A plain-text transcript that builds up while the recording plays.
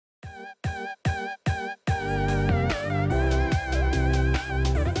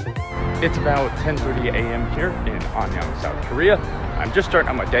It's about 10:30 a.m. here in Anyang, South Korea. I'm just starting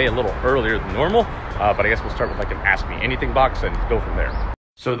out my day a little earlier than normal, but I guess we'll start with like an Ask Me Anything box and go from there.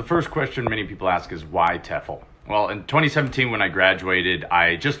 So the first question many people ask is why TEFL? Well, in 2017 when I graduated,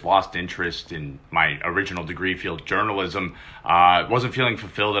 I just lost interest in my original degree field, journalism. Wasn't feeling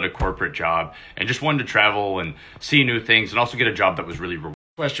fulfilled at a corporate job and just wanted to travel and see new things and also get a job that was really rewarding.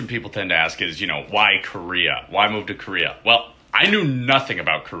 The question people tend to ask is, why Korea? Why move to Korea? Well, I knew nothing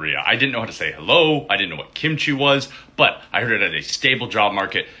about Korea. I didn't know how to say hello. I didn't know what kimchi was, but I heard it had a stable job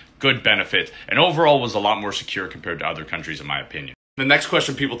market, good benefits, and overall was a lot more secure compared to other countries in my opinion. The next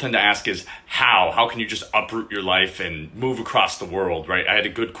question people tend to ask is how? How can you just uproot your life and move across the world, right? I had a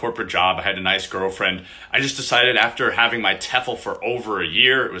good corporate job. I had a nice girlfriend. I just decided after having my TEFL for over a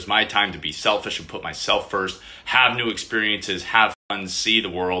year, it was my time to be selfish and put myself first, have new experiences, have fun, see the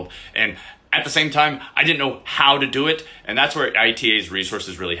world. And at the same time, I didn't know how to do it. And that's where ITA's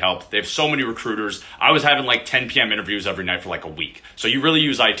resources really helped. They have so many recruiters. I was having like 10 p.m. interviews every night for like a week. So you really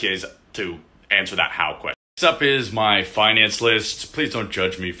use ITA's to answer that how question. Next up is my finance list. Please don't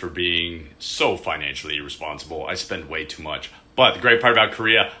judge me for being so financially irresponsible. I spend way too much. But the great part about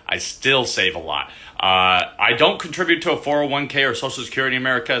Korea, I still save a lot. I don't contribute to a 401k or Social Security in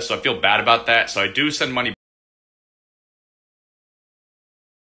America, so I feel bad about that. So I do send money.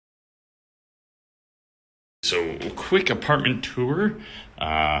 So a quick apartment tour.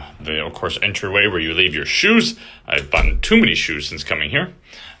 The, of course, entryway where you leave your shoes. I've bought too many shoes since coming here.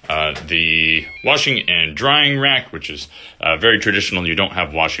 The washing and drying rack, which is very traditional. You don't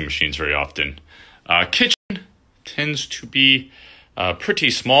have washing machines very often. Kitchen tends to be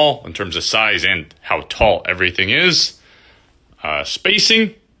pretty small in terms of size and how tall everything is.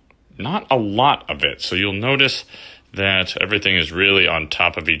 Spacing, not a lot of it. So you'll notice that everything is really on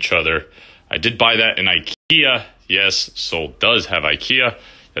top of each other. I did buy that in IKEA. Yes, Seoul does have IKEA.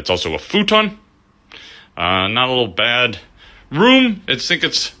 That's also a futon. Not a little bad. Room, I think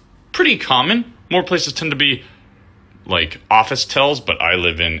it's pretty common. More places tend to be like office tells, but I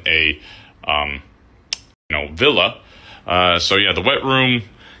live in a villa. So yeah, the wet room,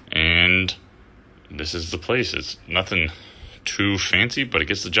 and this is the place. It's nothing too fancy, but it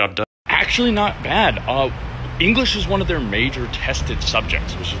gets the job done. Actually not bad. English is one of their major tested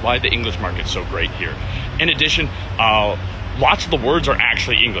subjects, which is why the English market's so great here. In addition, lots of the words are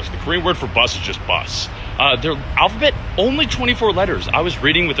actually English. The Korean word for bus is just bus. Their alphabet, only 24 letters. I was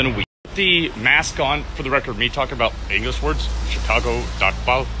reading within a week. The mask on, for the record, me talking about English words, Chicago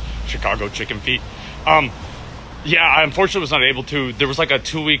dakbal, Chicago chicken feet. Yeah, I unfortunately was not able to. There was like a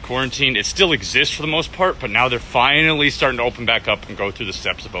 2-week quarantine. It still exists for the most part, but now they're finally starting to open back up and go through the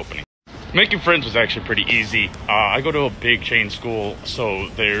steps of opening. Making friends was actually pretty easy. I go to a big chain school, so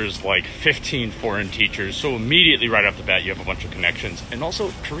there's like 15 foreign teachers. So immediately right off the bat, you have a bunch of connections. And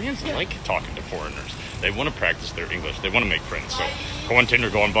also, Koreans like talking to foreigners. They want to practice their English. They want to make friends. So go on Tinder,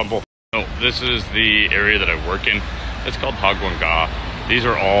 go on Bumble. So this is the area that I work in. It's called Hagwon. These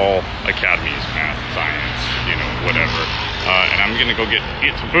are all academies, math, science, whatever. And I'm gonna go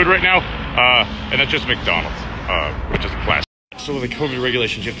eat some food right now. And that's just McDonald's, which is a class. So with the COVID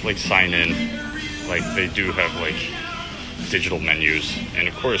regulations, you have to sign in. They do have digital menus. And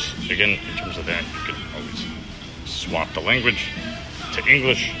of course, again, in terms of that, you can always swap the language to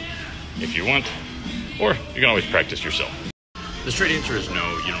English if you want, or you can always practice yourself. The straight answer is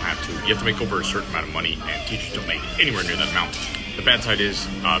no, you don't have to. You have to make over a certain amount of money, and teachers don't make anywhere near that amount. The bad side is,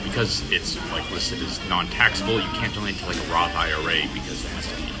 because it's listed as non-taxable, you can't donate to a Roth IRA because it has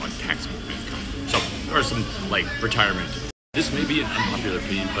to be taxable income. So there are some retirement. This may be an unpopular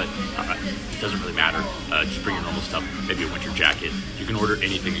opinion, but it doesn't really matter. Just bring your normal stuff, maybe a winter jacket. You can order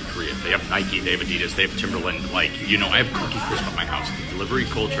anything in Korea. They have Nike, they have Adidas, they have Timberland. I have Cookie Crisp at my house. The delivery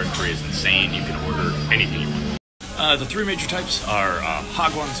culture in Korea is insane. You can order anything you want. The 3 major types are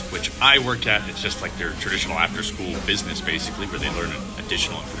Hagwons, which I work at. It's just their traditional after-school business, basically, where they learn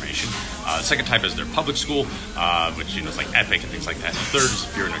additional information. The second type is their public school, which is like EPIC and things like that. The third is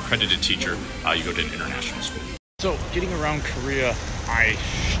if you're an accredited teacher, you go to an international school. So getting around Korea, I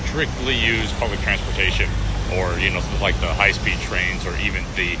strictly use public transportation, or the high-speed trains, or even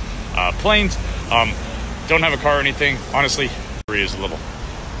the planes. Don't have a car or anything. Honestly, Korea is a little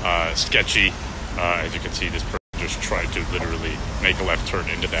sketchy. As you can see, this person just tried to literally make a left turn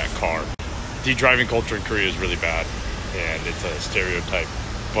into that car. The driving culture in Korea is really bad, and it's a stereotype.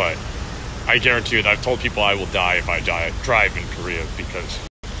 But I guarantee you that I've told people I will die if I drive in Korea because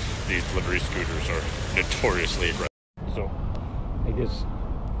these delivery scooters are notoriously aggressive. So I guess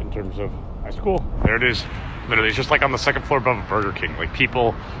in terms of my school, there it is. Literally, it's just on the second floor above a Burger King.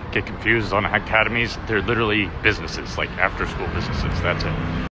 People get confused on academies. They're literally businesses, after school businesses. That's it.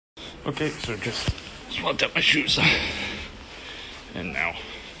 Okay, so just swapped out my shoes. And now,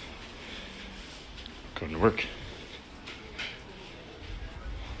 going to work.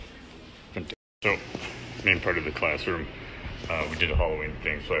 So, main part of the classroom, we did a Halloween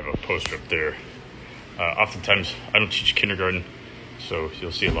thing, so I have a poster up there. Oftentimes, I don't teach kindergarten, so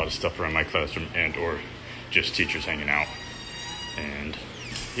you'll see a lot of stuff around my classroom and or just teachers hanging out. And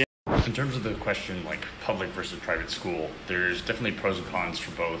yeah. In terms of the question, like public versus private school, there's definitely pros and cons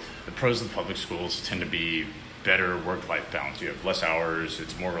for both. The pros of the public schools tend to be better work-life balance. You have less hours,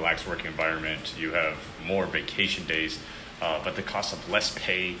 it's a more relaxed working environment, you have more vacation days, but the cost of less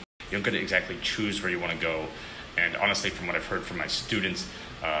pay, you don't get to exactly choose where you want to go. And honestly, from what I've heard from my students,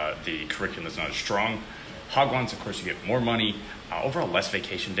 the curriculum is not as strong. Hagwons, of course, you get more money, overall less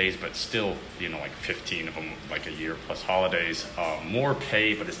vacation days, but still, like 15 of them, like a year plus holidays, more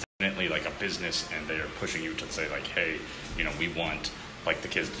pay, but it's definitely like a business, and they're pushing you to say like, hey, we want like the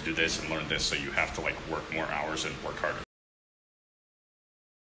kids to do this and learn this, so you have to like work more hours and work harder.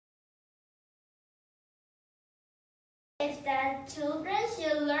 If that children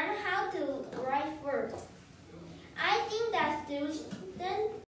should learn how to write first, I think that students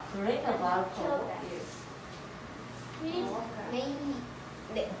Read about maybe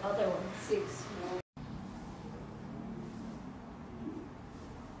the other one, 6.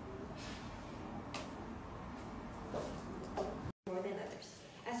 More than others.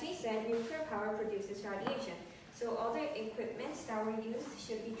 As we said, nuclear power produces radiation, so all the equipment that were used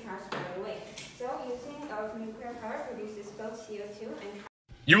should be trashed right away. So using of nuclear power produces both CO2 and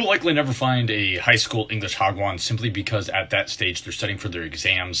You will likely never find a high school English Hagwon simply because at that stage they're studying for their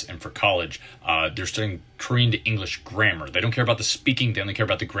exams, and for college they're studying Korean to English grammar. They don't care about the speaking, they only care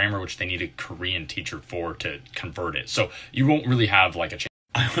about the grammar, which they need a Korean teacher for to convert it. So you won't really have like a chance.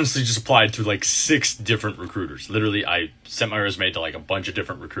 I honestly just applied to like 6 different recruiters. Literally, I sent my resume to like a bunch of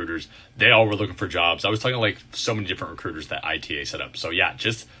different recruiters. They all were looking for jobs. I was talking to like so many different recruiters that ITA set up. So yeah,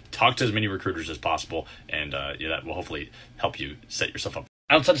 just talk to as many recruiters as possible, and yeah, that will hopefully help you set yourself up.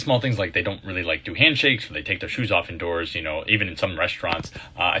 Outside of small things like they don't really like do handshakes, or they take their shoes off indoors, even in some restaurants.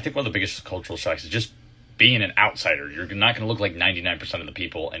 I think one of the biggest cultural shocks is just being an outsider. You're not going to look like 99% of the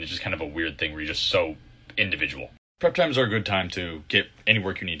people, and it's just kind of a weird thing where you're just so individual. Prep times are a good time to get any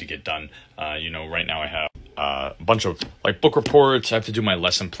work you need to get done. Right now I have a bunch of like book reports. I have to do my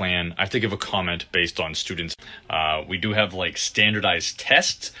lesson plan. I have to give a comment based on students. We do have like standardized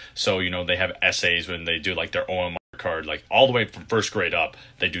tests. So, they have essays when they do like their OMR card, like all the way from first grade up,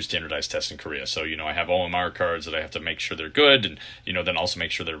 they do standardized tests in Korea. So, I have OMR cards that I have to make sure they're good, and, then also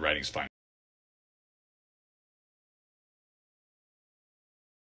make sure their writing's fine.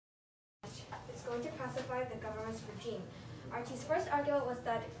 It's going to pacify the government's regime. RT's first argument was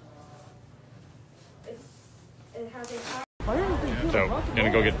that it has a So, gonna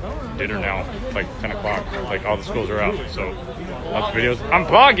go get dinner now, like 10 o'clock, like all the schools are out, so lots of videos. I'm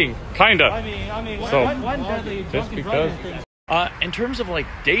vlogging, kinda, so just because. In terms of like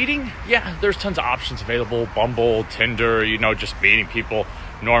dating, yeah, there's tons of options available. Bumble, Tinder, just meeting people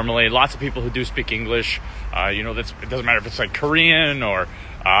normally. Lots of people who do speak English. It doesn't matter if it's like Korean or,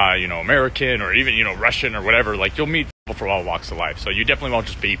 American or even, Russian or whatever. Like, you'll meet people from all walks of life, so you definitely won't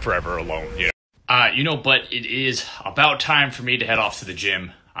just be forever alone, But it is about time for me to head off to the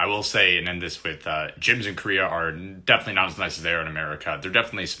gym. I will say and end this with gyms in Korea are definitely not as nice as they are in America. They're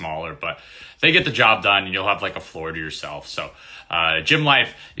definitely smaller, but they get the job done, and you'll have like a floor to yourself. So gym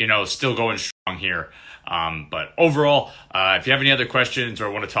life, still going strong here. But overall, if you have any other questions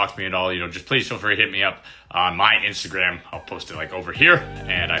or want to talk to me at all, just please feel free to hit me up on my Instagram. I'll post it like over here.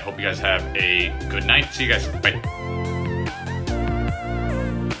 And I hope you guys have a good night. See you guys. Bye.